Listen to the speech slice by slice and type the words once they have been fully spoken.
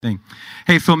thing.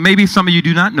 Hey, so maybe some of you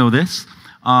do not know this.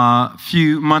 A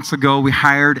few months ago, we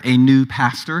hired a new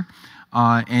pastor,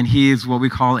 and he is what we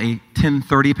call a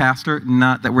 10:30 pastor.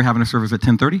 Not that we're having a service at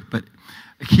 10:30, but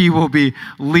he will be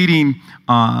leading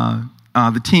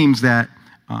the teams that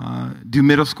do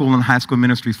middle school and high school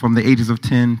ministries from the ages of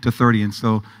 10 to 30. And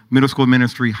so middle school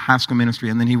ministry, high school ministry,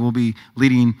 and then he will be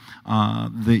leading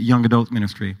the young adult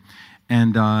ministry.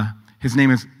 And his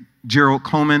name is Gerald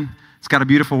Coleman. He's got a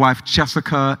beautiful wife,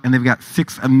 Jessica, and they've got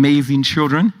 6 amazing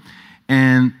children.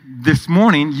 And this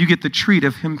morning, you get the treat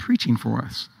of him preaching for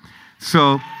us.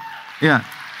 So, yeah.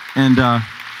 And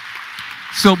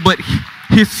but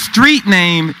his street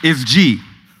name is G.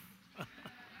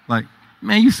 Like,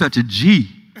 man, you such a G.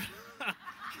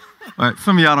 All right,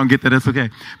 some of y'all don't get that. That's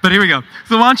okay. But here we go.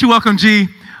 So why don't you welcome G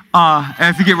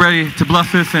as you get ready to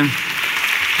bless us. And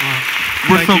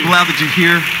we're so glad that you're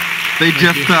here. They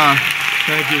just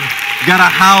got a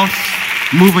house,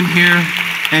 moving here,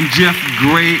 and just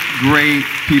great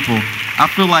people. I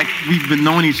feel like we've been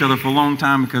knowing each other for a long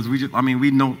time because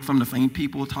we know some of the same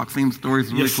people, talk same stories.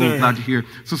 It's really yes, cool. Sir. Glad you're here.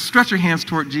 So stretch your hands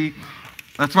toward G.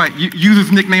 That's right. Use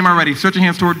his nickname already. Stretch your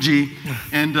hands toward G.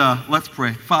 And let's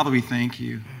pray. Father, we thank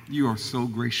you. You are so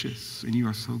gracious and you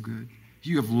are so good.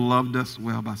 You have loved us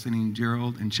well by sending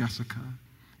Gerald and Jessica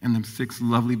and them 6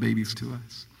 lovely babies to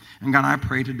us. And God, I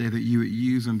pray today that you would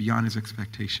use them beyond his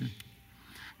expectation.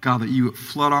 God, that you would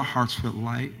flood our hearts with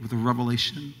light, with a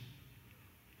revelation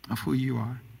of who you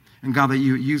are. And God, that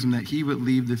you would use him, that he would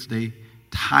leave this day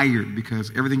tired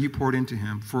because everything you poured into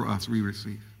him for us, we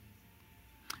receive.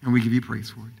 And we give you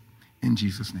praise for it. In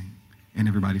Jesus' name. And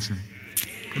everybody say,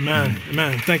 Amen.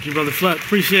 Amen. Thank you, Brother Flat.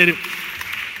 Appreciate it.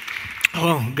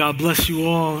 Oh, God bless you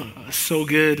all. So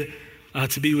good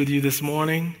to be with you this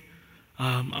morning.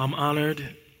 I'm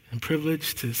honored and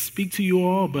privileged to speak to you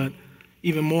all, but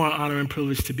even more honor and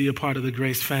privilege to be a part of the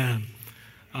Grace fam.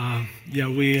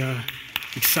 We are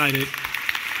excited.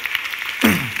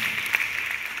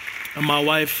 My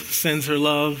wife sends her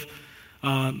love.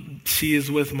 She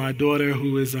is with my daughter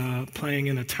who is playing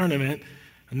in a tournament,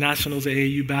 Nationals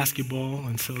AAU basketball,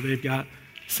 and so they've got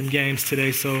some games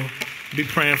today, so be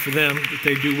praying for them that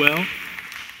they do well.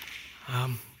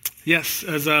 Yes,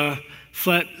 as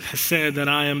Flet has said, that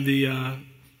I am the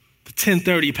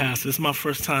 10:30 pastor. It's my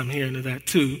first time hearing of that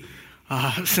too.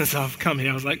 Since I've come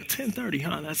here, I was like, 10:30,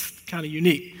 huh? That's kind of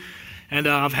unique. And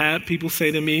I've had people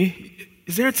say to me,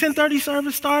 is there a 10:30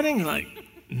 service starting? Like,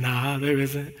 nah, there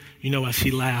isn't. You know why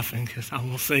she's laughing, because I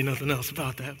won't say nothing else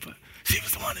about that, but she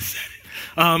was the one that said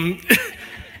it.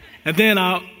 And then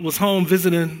I was home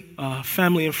visiting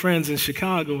family and friends in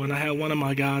Chicago, and I had one of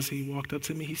my guys, he walked up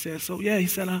to me, he said,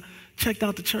 I checked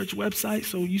out the church website,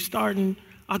 so you starting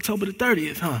October the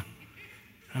 30th, huh?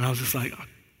 And I was just like,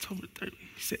 October the 30th?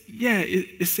 He said, yeah,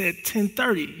 it said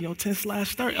 10:30,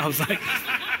 10/30. I was like,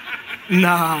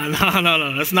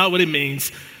 no, that's not what it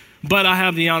means. But I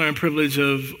have the honor and privilege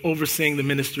of overseeing the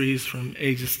ministries from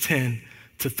ages 10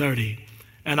 to 30.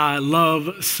 And I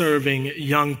love serving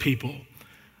young people.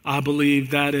 I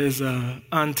believe that is an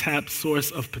untapped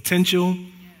source of potential.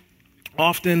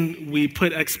 Often we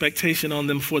put expectation on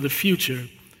them for the future,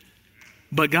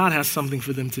 but God has something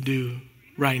for them to do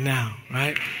right now,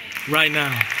 right? Right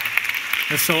now.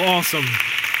 That's so awesome.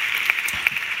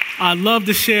 I'd love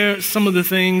to share some of the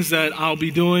things that I'll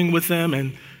be doing with them.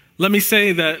 And let me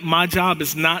say that my job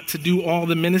is not to do all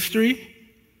the ministry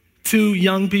to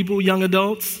young people, young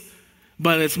adults,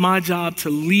 but it's my job to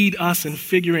lead us in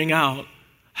figuring out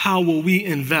how will we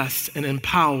invest and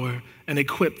empower and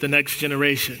equip the next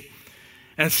generation.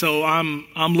 And so I'm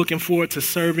looking forward to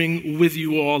serving with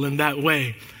you all in that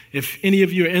way. If any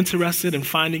of you are interested in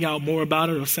finding out more about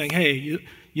it or saying, hey,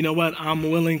 you know what, I'm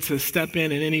willing to step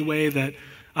in any way that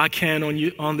I can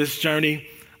on this journey,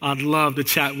 I'd love to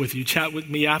chat with you. Chat with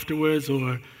me afterwards,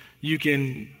 or you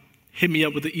can hit me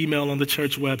up with the email on the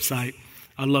church website.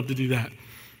 I'd love to do that.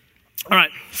 All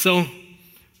right, so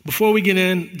before we get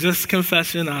in, just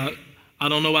confession. I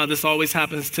don't know why this always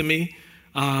happens to me.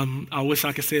 I wish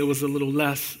I could say it was a little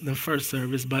less than first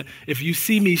service, but if you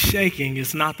see me shaking,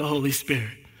 it's not the Holy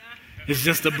Spirit. It's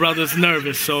just the brother's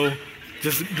nervous, so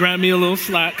just grant me a little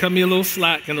slack, cut me a little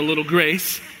slack and a little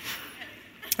grace,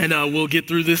 and we'll get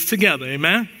through this together,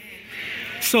 amen?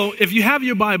 So if you have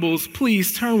your Bibles,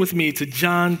 please turn with me to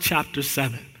John chapter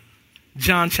 7.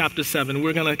 John chapter 7.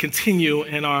 We're going to continue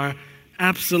in our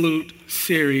absolute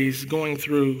series going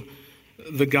through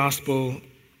the Gospel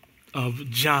of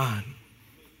John.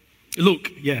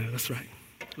 Luke, yeah, that's right.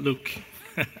 Luke.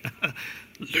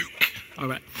 Luke. All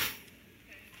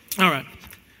right.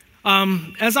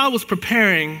 As I was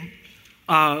preparing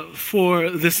for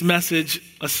this message,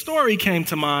 a story came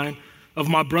to mind of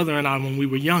my brother and I when we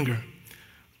were younger.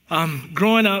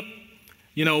 Growing up,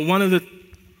 one of the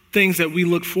things that we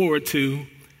look forward to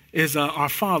is our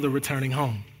father returning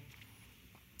home.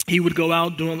 He would go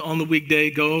out on the weekday,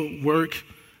 go work,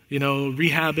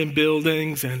 rehabbing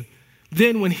buildings. And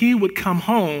then when he would come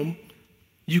home,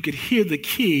 you could hear the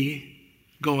key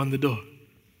go in the door.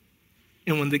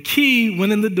 And when the key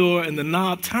went in the door and the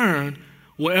knob turned,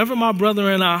 wherever my brother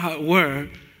and I were,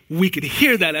 we could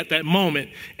hear that at that moment.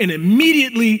 And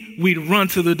immediately we'd run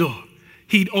to the door.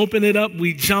 He'd open it up.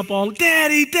 We'd jump all,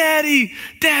 Daddy, Daddy,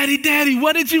 Daddy, Daddy,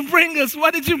 what did you bring us?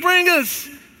 What did you bring us?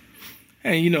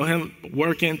 And him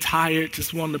working, tired,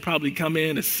 just wanting to probably come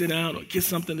in and sit down or get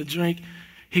something to drink.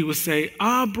 He would say,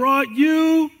 I brought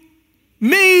you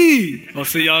me. Oh,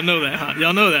 see, y'all know that, huh?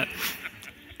 Y'all know that.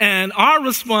 And our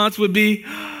response would be,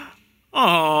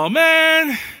 oh,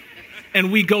 man.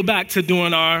 And we go back to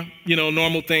doing our,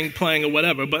 normal thing, playing or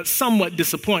whatever, but somewhat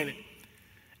disappointed.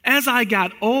 As I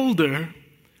got older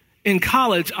in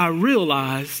college, I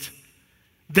realized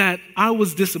that I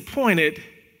was disappointed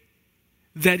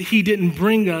that he didn't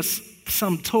bring us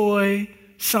some toy,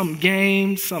 some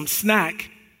game, some snack.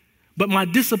 But my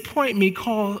disappointment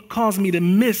caused me to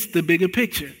miss the bigger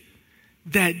picture,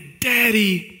 that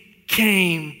Daddy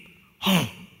came home.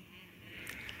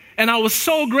 And I was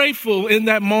so grateful in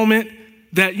that moment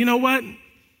that,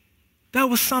 that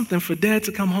was something for Dad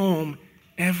to come home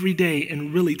every day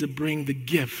and really to bring the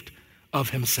gift of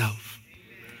himself.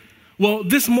 Well,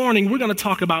 this morning, we're going to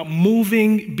talk about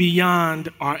moving beyond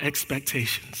our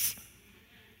expectations.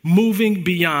 Moving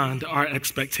beyond our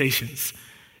expectations.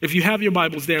 If you have your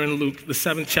Bibles there in Luke, the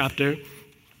 7th chapter,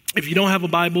 if you don't have a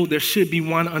Bible, there should be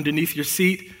one underneath your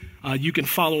seat. You can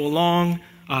follow along,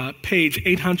 page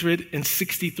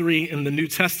 863 in the New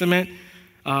Testament.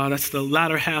 That's the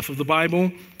latter half of the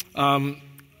Bible. And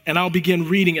I'll begin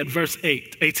reading at verse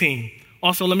 18.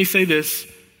 Also, let me say this.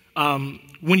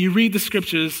 When you read the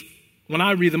scriptures, when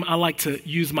I read them, I like to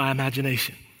use my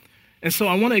imagination. And so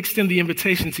I want to extend the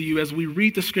invitation to you as we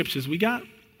read the scriptures. We got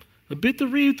a bit to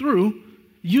read through.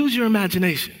 Use your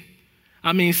imagination.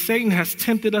 Satan has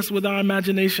tempted us with our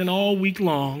imagination all week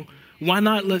long. Why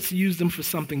not? Let's use them for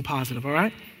something positive, all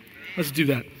right? Let's do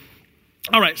that.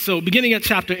 All right, so beginning at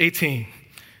chapter 18.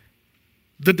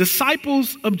 The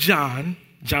disciples of John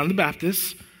the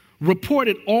Baptist,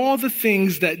 reported all the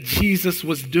things that Jesus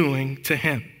was doing to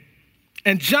him.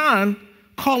 And John,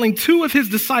 calling 2 of his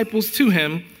disciples to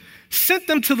him, sent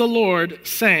them to the Lord,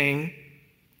 saying,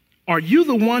 Are you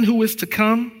the one who is to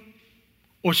come,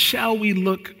 or shall we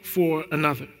look for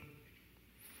another?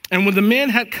 And when the men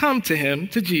had come to him,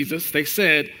 to Jesus, they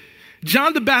said,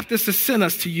 John the Baptist has sent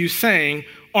us to you, saying,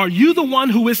 Are you the one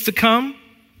who is to come,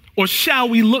 or shall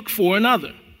we look for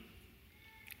another?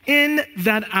 In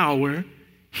that hour,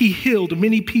 he healed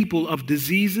many people of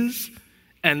diseases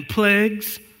and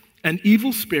plagues and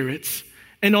evil spirits,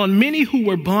 and on many who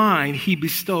were blind he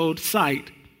bestowed sight.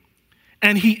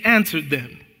 And he answered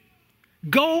them,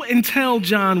 Go and tell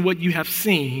John what you have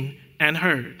seen and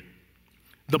heard.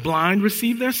 The blind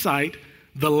receive their sight,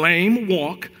 the lame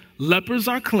walk, lepers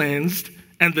are cleansed,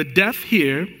 and the deaf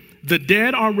hear, the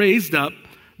dead are raised up,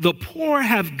 the poor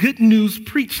have good news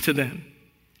preached to them.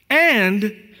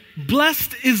 And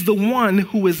blessed is the one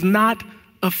who is not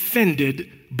offended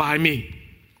by me.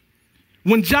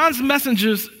 When John's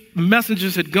messengers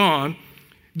had gone,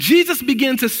 Jesus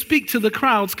began to speak to the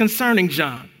crowds concerning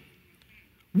John.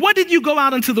 What did you go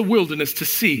out into the wilderness to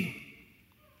see?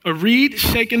 A reed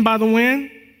shaken by the wind?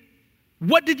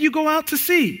 What did you go out to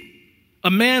see?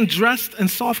 A man dressed in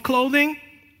soft clothing?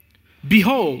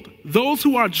 Behold, those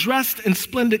who are dressed in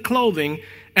splendid clothing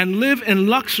and live in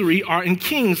luxury are in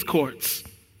king's courts.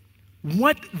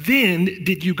 What then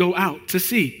did you go out to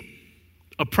see?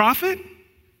 A prophet?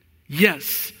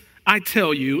 Yes, I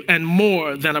tell you, and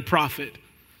more than a prophet.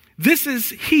 This is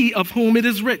he of whom it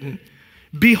is written,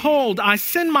 Behold, I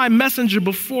send my messenger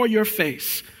before your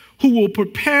face, who will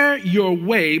prepare your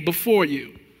way before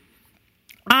you.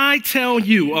 I tell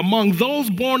you, among those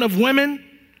born of women,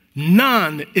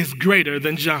 none is greater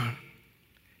than John.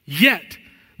 Yet,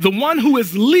 the one who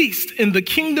is least in the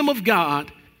kingdom of God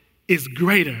is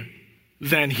greater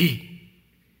than he.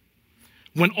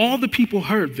 When all the people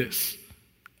heard this,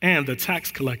 and the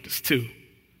tax collectors too,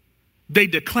 they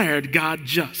declared God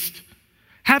just,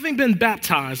 having been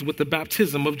baptized with the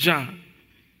baptism of John.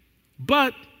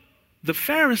 But the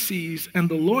Pharisees and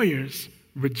the lawyers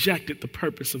rejected the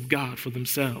purpose of God for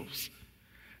themselves,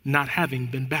 not having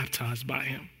been baptized by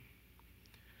him.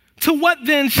 To what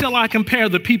then shall I compare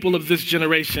the people of this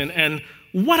generation, and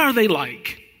what are they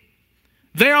like?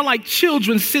 They are like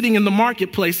children sitting in the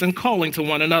marketplace and calling to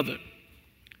one another.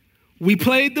 We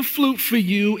played the flute for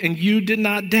you and you did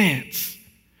not dance.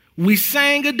 We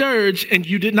sang a dirge and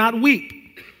you did not weep.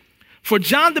 For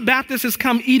John the Baptist has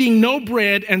come eating no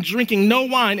bread and drinking no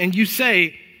wine, and you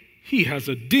say, he has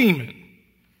a demon.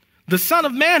 The Son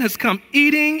of Man has come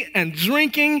eating and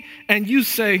drinking, and you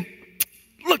say,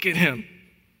 look at him,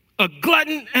 a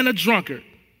glutton and a drunkard,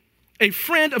 a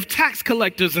friend of tax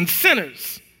collectors and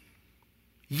sinners.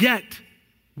 Yet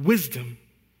wisdom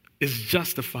is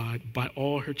justified by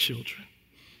all her children.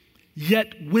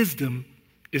 Yet wisdom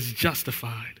is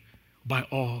justified by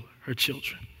all her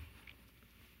children.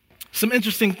 Some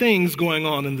interesting things going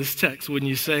on in this text, wouldn't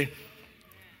you say?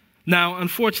 Now,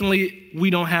 unfortunately, we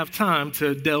don't have time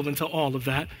to delve into all of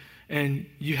that, and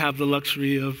you have the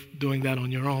luxury of doing that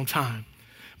on your own time.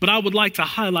 But I would like to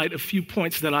highlight a few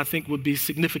points that I think would be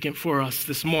significant for us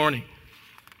this morning.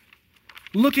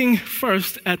 Looking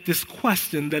first at this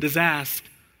question that is asked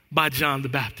by John the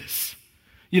Baptist.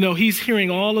 You know, he's hearing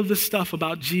all of this stuff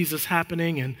about Jesus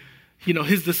happening, and, you know,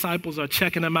 his disciples are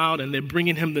checking him out, and they're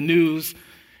bringing him the news.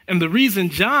 And the reason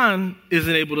John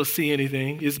isn't able to see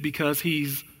anything is because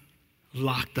he's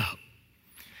locked up.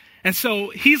 And so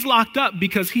he's locked up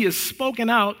because he has spoken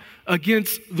out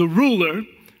against the ruler,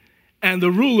 and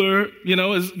the ruler, you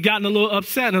know, has gotten a little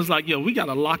upset and is like, yo, we got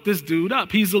to lock this dude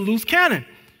up. He's a loose cannon.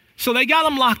 So they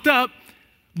got him locked up,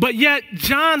 but yet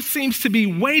John seems to be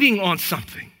waiting on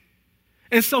something.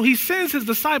 And so he sends his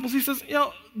disciples, he says,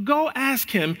 yo, go ask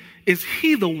him, is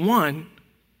he the one,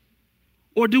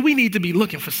 or do we need to be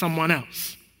looking for someone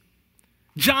else?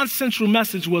 John's central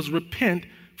message was repent,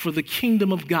 for the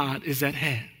kingdom of God is at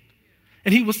hand.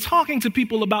 And he was talking to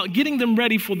people about getting them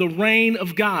ready for the reign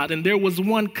of God, and there was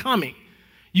one coming.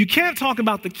 You can't talk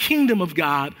about the kingdom of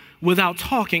God without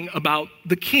talking about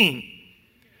the king.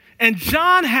 And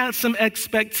John had some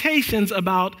expectations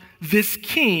about this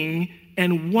king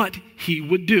and what he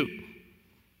would do.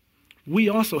 We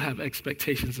also have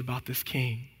expectations about this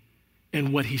king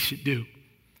and what he should do.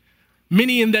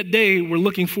 Many in that day were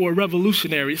looking for a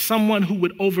revolutionary, someone who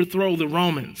would overthrow the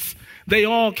Romans. They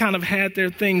all kind of had their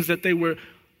things that they were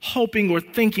hoping or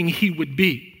thinking he would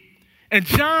be. And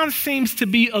John seems to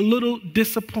be a little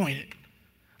disappointed,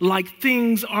 like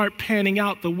things aren't panning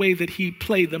out the way that he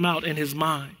played them out in his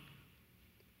mind.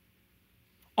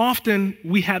 Often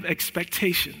we have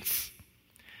expectations.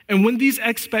 And when these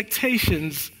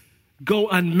expectations go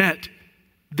unmet,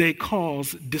 they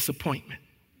cause disappointment.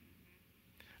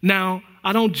 Now,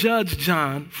 I don't judge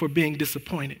John for being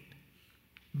disappointed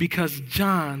because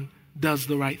John does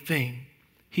the right thing.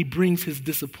 He brings his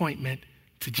disappointment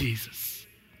to Jesus.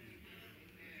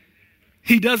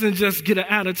 He doesn't just get an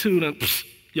attitude and,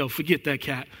 yo, forget that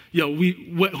cat. Yo,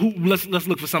 let's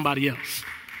look for somebody else.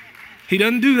 He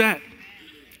doesn't do that.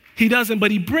 He doesn't,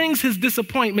 but he brings his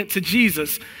disappointment to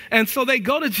Jesus. And so they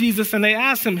go to Jesus and they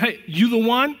ask him, hey, you the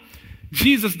one?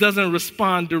 Jesus doesn't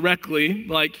respond directly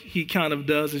like he kind of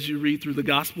does as you read through the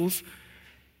Gospels.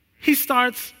 He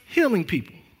starts healing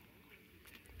people,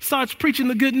 starts preaching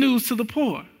the good news to the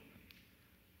poor.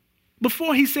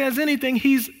 Before he says anything,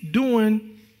 he's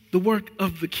doing the work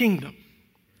of the kingdom.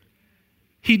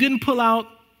 He didn't pull out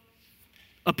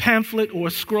a pamphlet or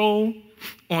a scroll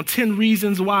on 10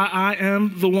 reasons why I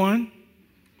am the one,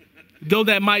 though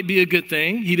that might be a good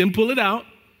thing. He didn't pull it out.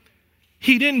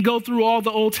 He didn't go through all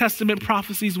the Old Testament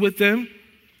prophecies with them,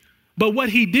 but what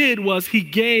he did was he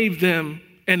gave them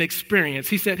an experience.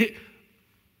 He said, hey,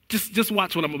 just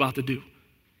watch what I'm about to do.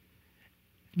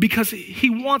 Because he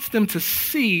wants them to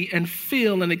see and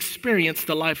feel and experience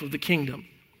the life of the kingdom.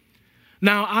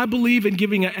 Now, I believe in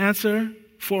giving an answer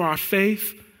for our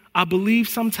faith. I believe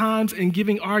sometimes in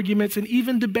giving arguments, and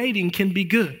even debating can be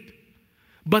good.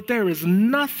 But there is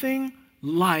nothing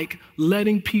like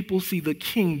letting people see the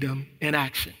kingdom in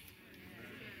action.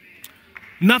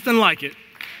 Nothing like it.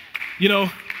 You know,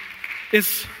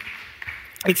 it's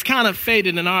kind of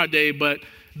faded in our day, but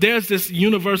there's this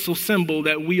universal symbol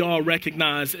that we all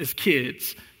recognize as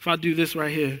kids. If I do this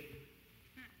right here,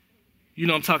 you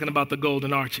know I'm talking about the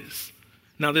golden arches.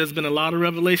 Now, there's been a lot of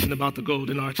revelation about the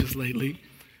golden arches lately,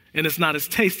 and it's not as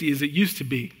tasty as it used to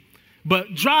be.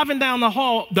 But driving down the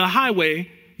highway,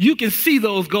 you can see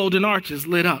those golden arches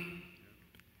lit up.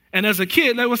 And as a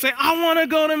kid, they would say, I want to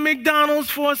go to McDonald's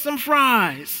for some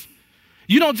fries.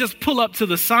 You don't just pull up to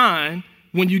the sign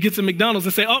when you get to McDonald's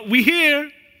and say, oh, we here,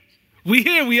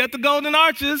 we at the golden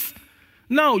arches.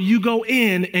 No, you go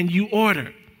in and you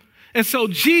order. And so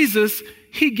Jesus,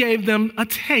 he gave them a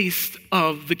taste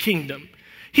of the kingdom.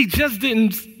 He just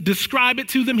didn't describe it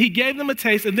to them. He gave them a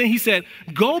taste, and then he said,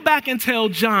 go back and tell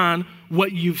John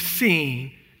what you've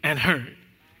seen and heard.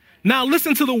 Now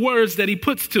listen to the words that he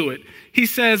puts to it. He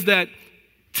says that,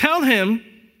 tell him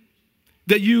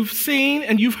that you've seen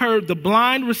and you've heard the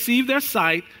blind receive their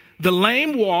sight, the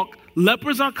lame walk,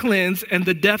 lepers are cleansed, and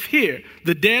the deaf hear.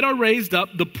 The dead are raised up,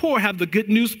 the poor have the good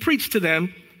news preached to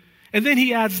them. And then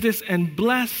he adds this, and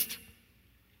blessed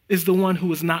is the one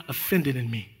who is not offended in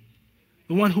me,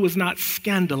 the one who is not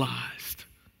scandalized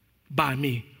by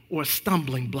me or a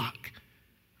stumbling block.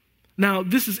 Now,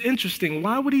 this is interesting.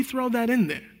 Why would he throw that in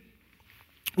there?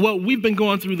 Well, we've been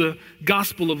going through the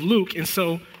Gospel of Luke, and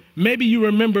so maybe you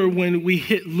remember when we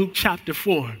hit Luke chapter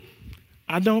 4.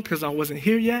 I don't, because I wasn't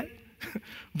here yet,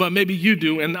 but maybe you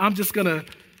do, and I'm just going to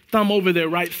thumb over there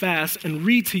right fast and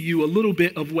read to you a little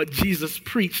bit of what Jesus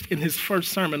preached in his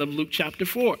first sermon of Luke chapter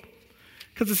 4,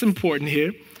 because it's important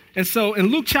here. And so in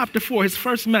Luke chapter 4, his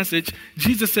first message,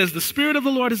 Jesus says, the Spirit of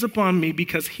the Lord is upon me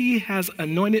because he has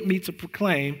anointed me to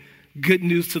proclaim good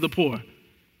news to the poor.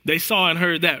 They saw and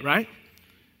heard that, right?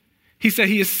 He said,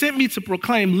 he has sent me to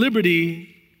proclaim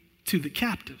liberty to the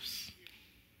captives,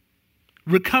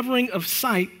 recovering of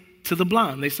sight to the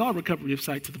blind. They saw recovery of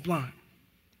sight to the blind.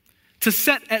 To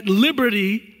set at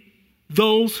liberty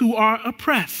those who are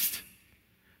oppressed,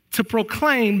 to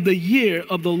proclaim the year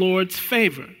of the Lord's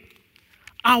favor.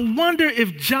 I wonder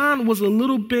if John was a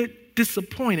little bit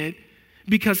disappointed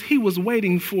because he was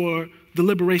waiting for the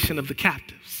liberation of the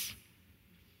captives.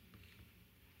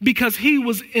 Because he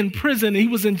was in prison, he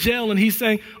was in jail, and he's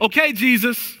saying, okay,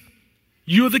 Jesus,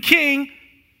 you're the king.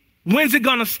 When's it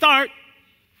gonna start?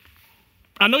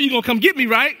 I know you're gonna come get me,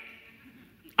 right?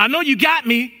 I know you got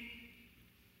me.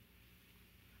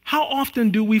 How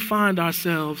often do we find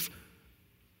ourselves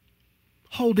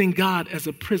holding God as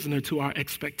a prisoner to our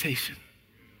expectation?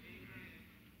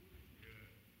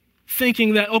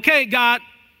 Thinking that, okay, God,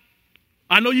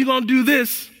 I know you're gonna do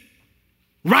this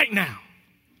right now.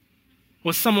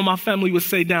 Or some of my family would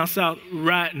say down south,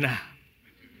 right now.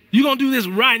 You're going to do this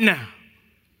right now.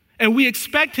 And we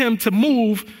expect him to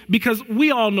move because we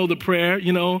all know the prayer,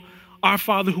 our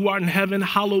Father who art in heaven,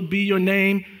 hallowed be your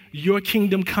name, your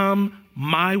kingdom come,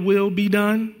 my will be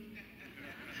done.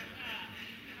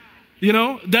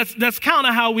 That's kind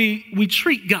of how we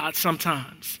treat God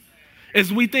sometimes.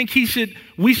 As we think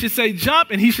we should say jump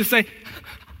and he should say,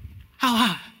 how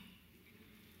high?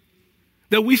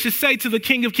 That we should say to the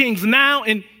King of Kings now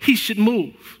and he should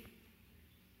move.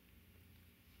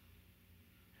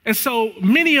 And so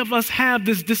many of us have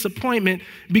this disappointment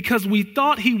because we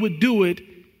thought he would do it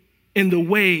in the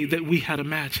way that we had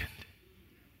imagined.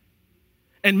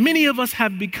 And many of us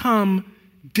have become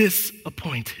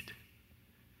disappointed.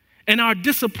 And our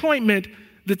disappointment,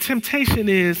 the temptation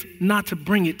is not to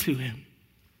bring it to him.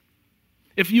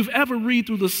 If you've ever read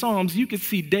through the Psalms, you can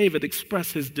see David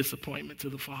express his disappointment to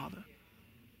the Father.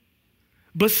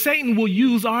 But Satan will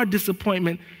use our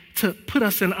disappointment to put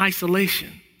us in isolation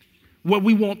where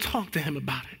we won't talk to him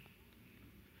about it.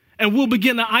 And we'll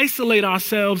begin to isolate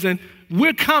ourselves, and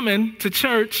we're coming to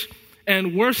church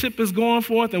and worship is going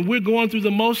forth and we're going through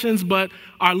the motions, but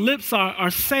our lips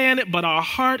are saying it, but our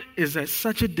heart is at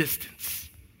such a distance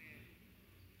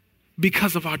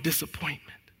because of our disappointment.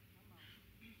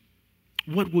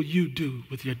 What will you do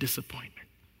with your disappointment?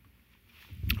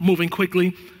 Moving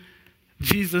quickly,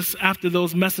 Jesus, after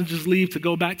those messengers leave to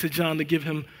go back to John to give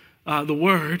him the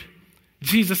word,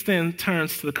 Jesus then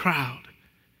turns to the crowd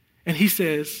and he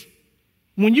says,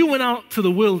 when you went out to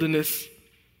the wilderness,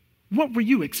 what were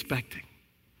you expecting?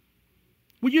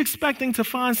 Were you expecting to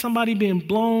find somebody being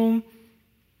blown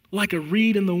like a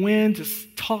reed in the wind,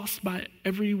 just tossed by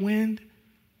every wind?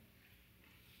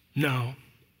 No.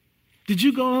 Did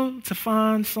you go to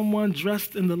find someone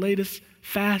dressed in the latest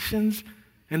fashions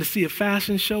and to see a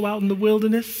fashion show out in the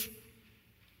wilderness?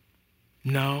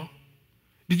 No.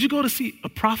 Did you go to see a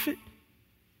prophet?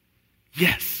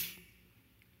 Yes.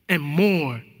 And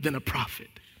more than a prophet.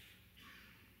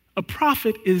 A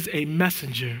prophet is a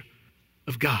messenger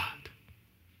of God.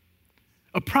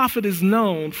 A prophet is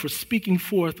known for speaking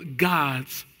forth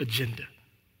God's agenda.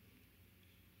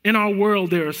 In our world,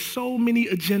 there are so many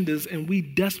agendas, and we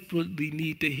desperately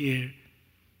need to hear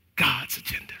God's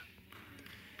agenda.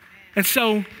 And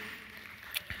so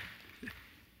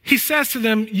he says to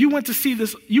them, you went to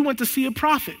see a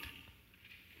prophet.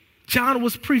 John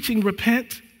was preaching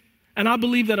repent, and I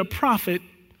believe that a prophet,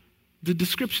 the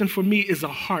description for me is a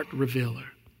heart revealer.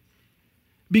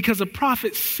 Because a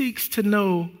prophet seeks to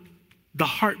know the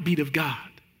heartbeat of God.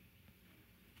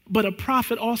 But a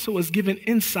prophet also is given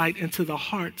insight into the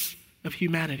hearts of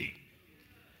humanity.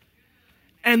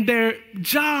 And their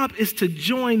job is to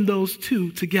join those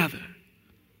two together.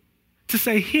 To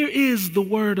say, here is the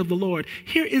word of the Lord.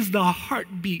 Here is the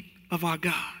heartbeat of our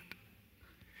God.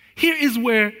 Here is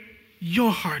where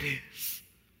your heart is.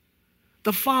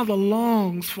 The Father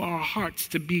longs for our hearts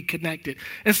to be connected.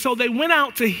 And so they went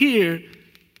out to hear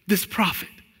this prophet.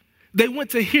 They went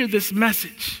to hear this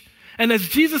message. And as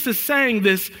Jesus is saying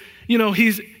this,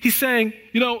 he's saying,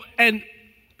 and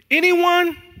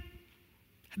anyone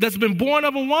that's been born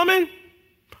of a woman,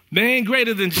 they ain't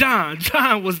greater than John.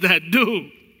 John was that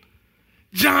dude.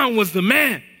 John was the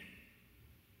man.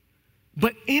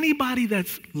 But anybody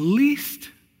that's least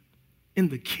in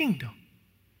the kingdom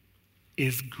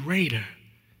is greater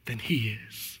than he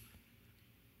is.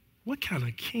 What kind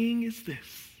of king is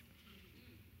this?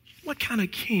 What kind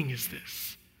of king is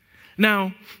this?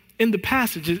 Now, in the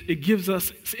passage, it gives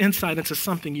us insight into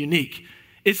something unique.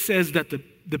 It says that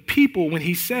the people, when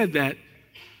he said that,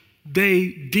 they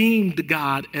deemed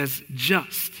God as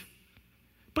just.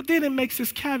 But then it makes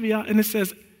this caveat, and it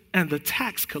says, and the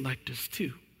tax collectors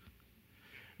too.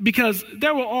 Because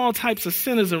there were all types of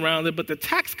sinners around there, but the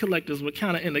tax collectors were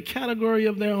kind of in a category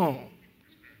of their own.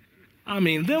 I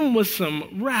mean, them was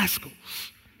some rascals,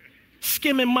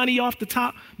 skimming money off the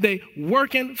top. They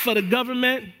working for the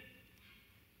government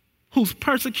who's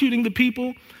persecuting the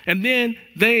people, and then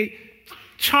they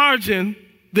charging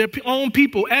their own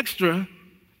people extra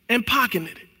and pocketing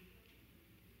it.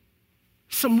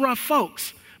 Some rough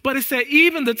folks. But it said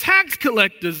even the tax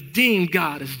collectors deemed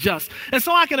God as just. And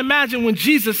so I can imagine when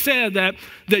Jesus said that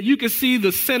you could see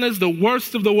the sinners, the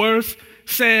worst of the worst,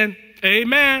 saying,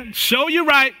 amen, show you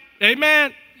right,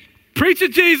 amen, preach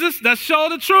it, Jesus, that's show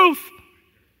the truth.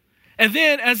 And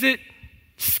then as it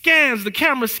scans, the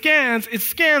camera scans, it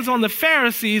scans on the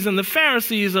Pharisees, and the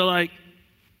Pharisees are like,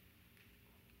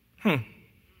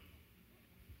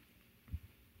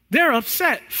 They're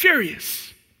upset, furious.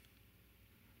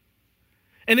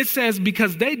 And it says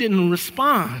because they didn't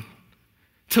respond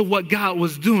to what God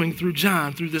was doing through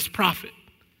John, through this prophet.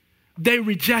 They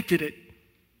rejected it.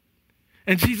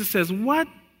 And Jesus says, what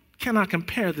can I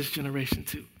compare this generation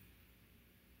to?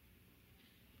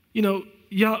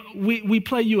 Y'all, we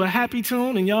play you a happy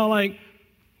tune and y'all like,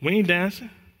 we ain't dancing.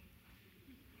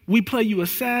 We play you a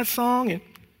sad song and,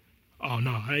 oh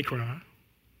no, I ain't crying.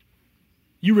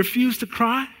 You refuse to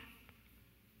cry?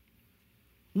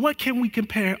 What can we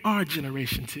compare our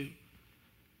generation to?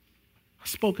 I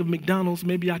spoke of McDonald's,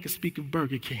 maybe I could speak of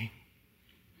Burger King.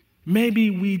 Maybe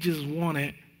we just want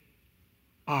it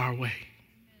our way.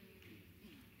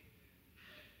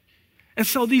 And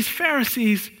so these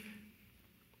Pharisees,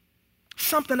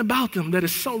 something about them that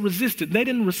is so resistant. They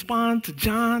didn't respond to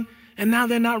John, and now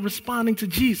they're not responding to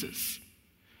Jesus.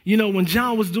 When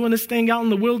John was doing this thing out in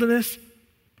the wilderness,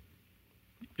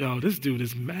 this dude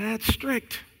is mad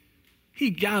strict. He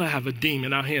gotta have a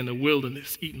demon out here in the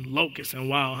wilderness eating locusts and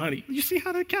wild honey. You see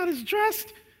how that cat is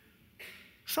dressed?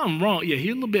 Something wrong. Yeah,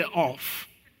 he's a little bit off.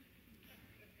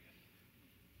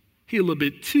 He's a little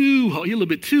bit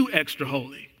too extra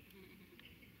holy.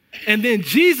 And then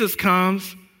Jesus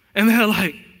comes and they're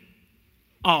like,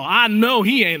 oh, I know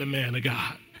he ain't a man of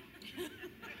God.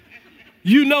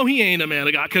 You know he ain't a man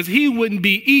of God because he wouldn't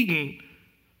be eating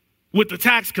with the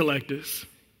tax collectors.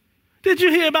 Did you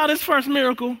hear about his first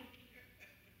miracle?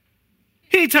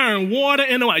 He turned water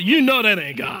into wine. You know that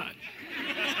ain't God.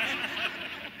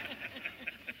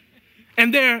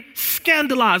 And they're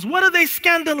scandalized. What are they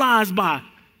scandalized by?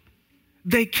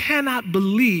 They cannot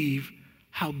believe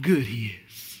how good he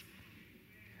is.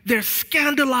 They're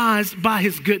scandalized by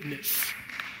his goodness.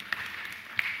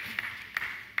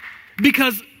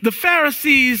 Because the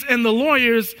Pharisees and the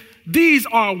lawyers, these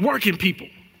are working people.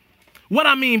 What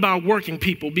I mean by working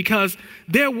people, because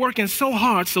they're working so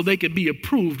hard so they could be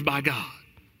approved by God.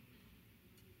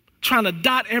 Trying to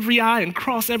dot every I and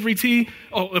cross every T.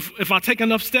 Oh, if I take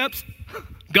enough steps,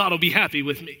 God will be happy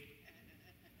with me.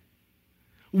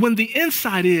 When the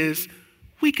insight is,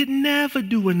 we could never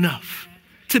do enough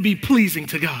to be pleasing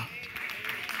to God.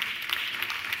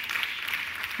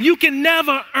 You can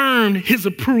never earn his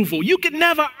approval. You can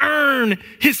never earn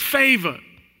his favor.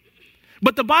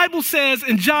 But the Bible says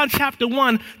in John chapter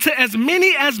 1, to as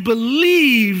many as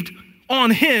believed on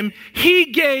him,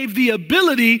 he gave the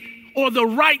ability or the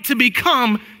right to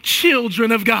become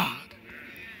children of God.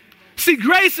 See,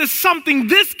 grace is something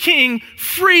this king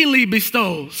freely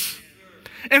bestows.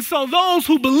 And so those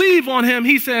who believe on him,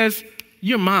 he says,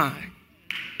 you're mine.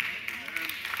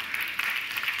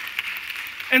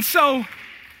 And so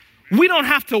we don't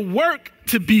have to work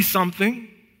to be something,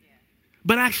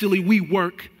 but actually we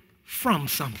work from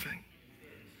something.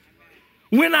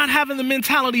 We're not having the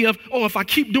mentality of, oh, if I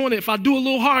keep doing it, if I do a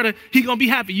little harder, he's going to be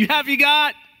happy. You happy,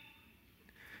 God?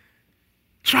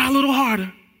 Try a little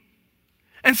harder.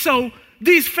 And so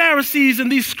these Pharisees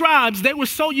and these scribes, they were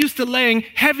so used to laying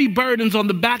heavy burdens on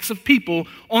the backs of people,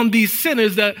 on these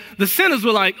sinners, that the sinners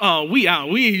were like, oh, we out.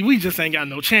 We just ain't got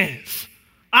no chance.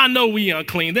 I know we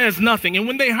unclean. There's nothing. And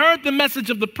when they heard the message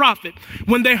of the prophet,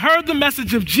 when they heard the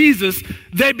message of Jesus,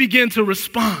 they began to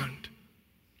respond.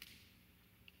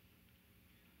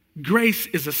 Grace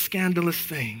is a scandalous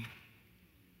thing.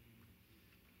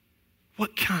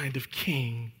 What kind of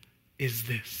king is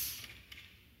this?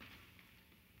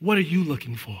 What are you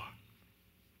looking for?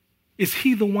 Is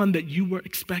he the one that you were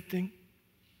expecting?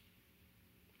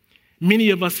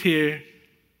 Many of us here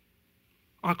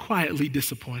are quietly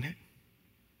disappointed,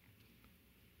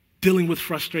 dealing with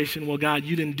frustration. Well, God,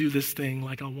 you didn't do this thing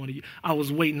like I wanted you. I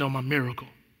was waiting on my miracle.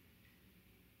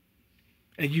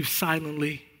 And you've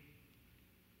silently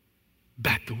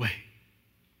backed away.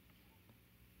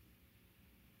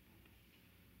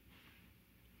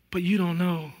 But you don't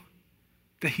know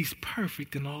that he's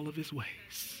perfect in all of his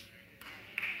ways.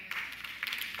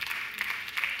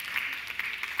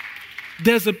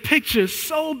 There's a picture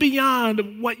so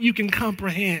beyond what you can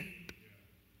comprehend.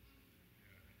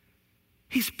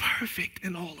 He's perfect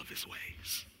in all of his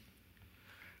ways.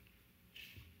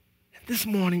 And this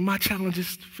morning, my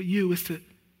challenge for you is to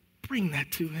bring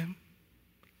that to him.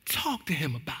 Talk to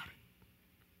him about it.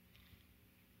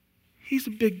 He's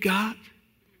a big God.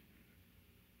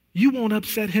 You won't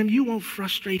upset him. You won't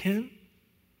frustrate him.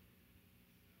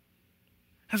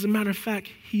 As a matter of fact,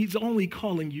 he's only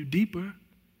calling you deeper.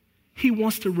 He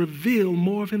wants to reveal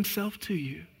more of himself to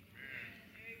you.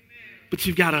 But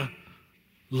you've got to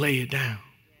lay it down.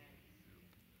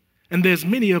 And there's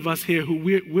many of us here who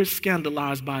we're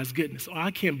scandalized by his goodness. Oh,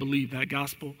 I can't believe that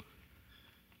gospel.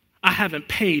 I haven't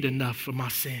paid enough for my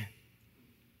sin.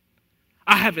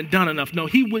 I haven't done enough. No,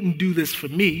 he wouldn't do this for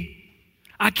me.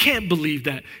 I can't believe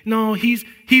that. No, he's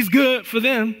good for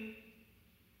them.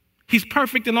 He's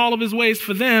perfect in all of his ways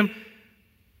for them,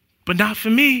 but not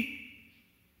for me.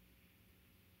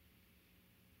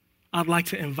 I'd like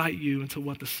to invite you into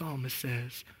what the psalmist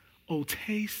says. Oh,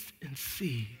 taste and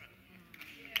see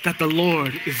that the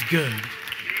Lord is good.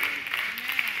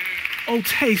 Oh,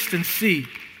 taste and see.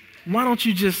 Why don't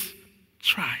you just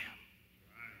try him?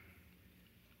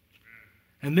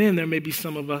 And then there may be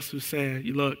some of us who say,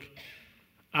 look,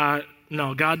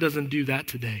 no, God doesn't do that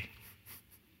today.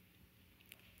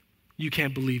 You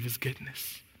can't believe his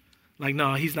goodness. Like,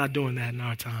 no, he's not doing that in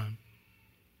our time.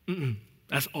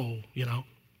 That's old, you know.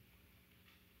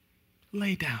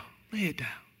 Lay it down.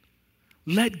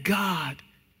 Let God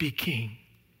be king.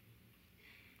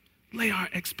 Lay our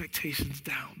expectations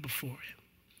down before him.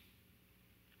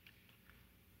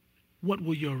 What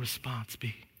will your response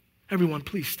be? Everyone,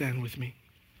 please stand with me.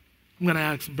 I'm going to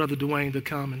ask Brother Dwayne to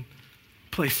come and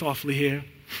play softly here.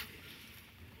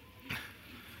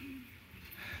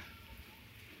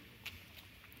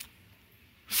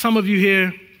 Some of you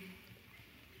here,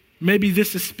 maybe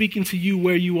this is speaking to you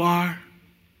where you are.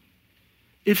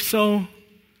 If so,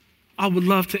 I would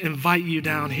love to invite you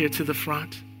down here to the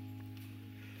front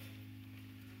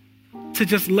to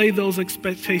just lay those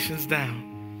expectations down.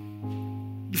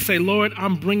 To say, Lord,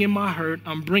 I'm bringing my hurt,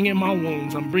 I'm bringing my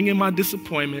wounds, I'm bringing my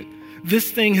disappointment.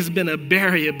 This thing has been a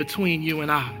barrier between you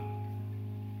and I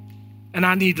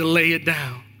need to lay it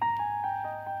down.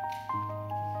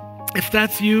 If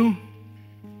that's you,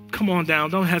 come on down,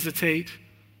 don't hesitate.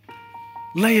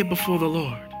 Lay it before the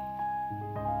Lord.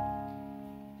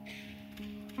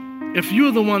 If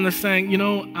you're the one that's saying, you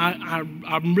know,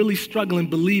 I'm really struggling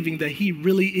believing that he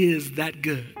really is that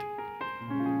good,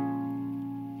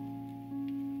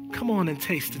 come on and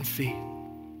taste and see.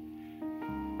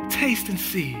 Taste and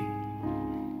see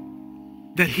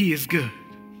that he is good.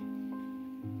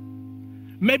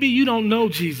 Maybe you don't know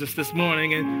Jesus this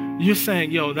morning and you're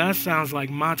saying, yo, that sounds like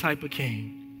my type of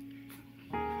king.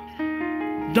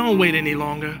 Don't wait any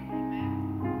longer.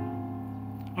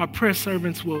 Our prayer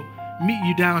servants will meet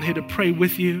you down here to pray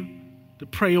with you, to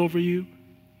pray over you.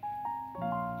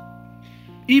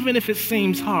 Even if it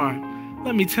seems hard,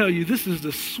 let me tell you, this is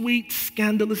the sweet,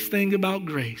 scandalous thing about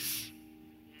grace.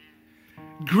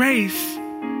 Grace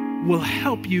will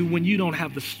help you when you don't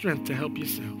have the strength to help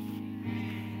yourself.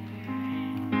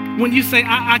 When you say,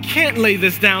 I can't lay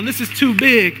this down, this is too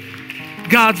big,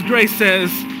 God's grace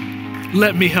says,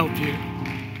 let me help you.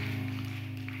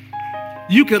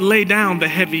 You could lay down the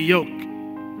heavy yoke.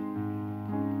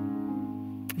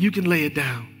 You can lay it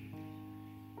down.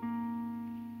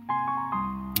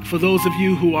 For those of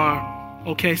you who are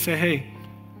okay, say, hey,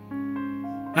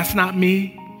 that's not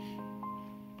me.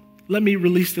 Let me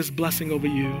release this blessing over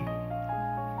you.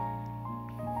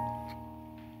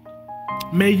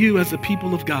 May you, as a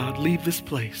people of God, leave this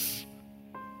place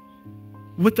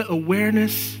with the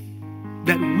awareness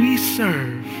that we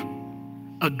serve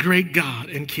a great God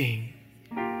and King.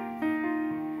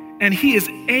 And he is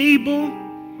able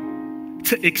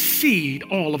to exceed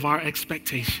all of our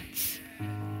expectations.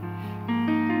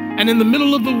 And in the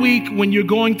middle of the week, when you're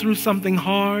going through something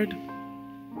hard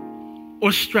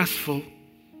or stressful,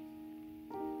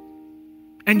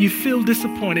 and you feel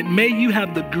disappointed, may you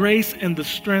have the grace and the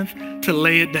strength to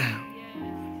lay it down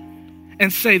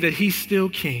and say that he's still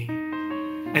King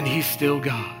and he's still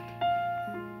God.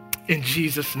 In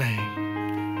Jesus'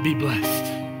 name, be blessed.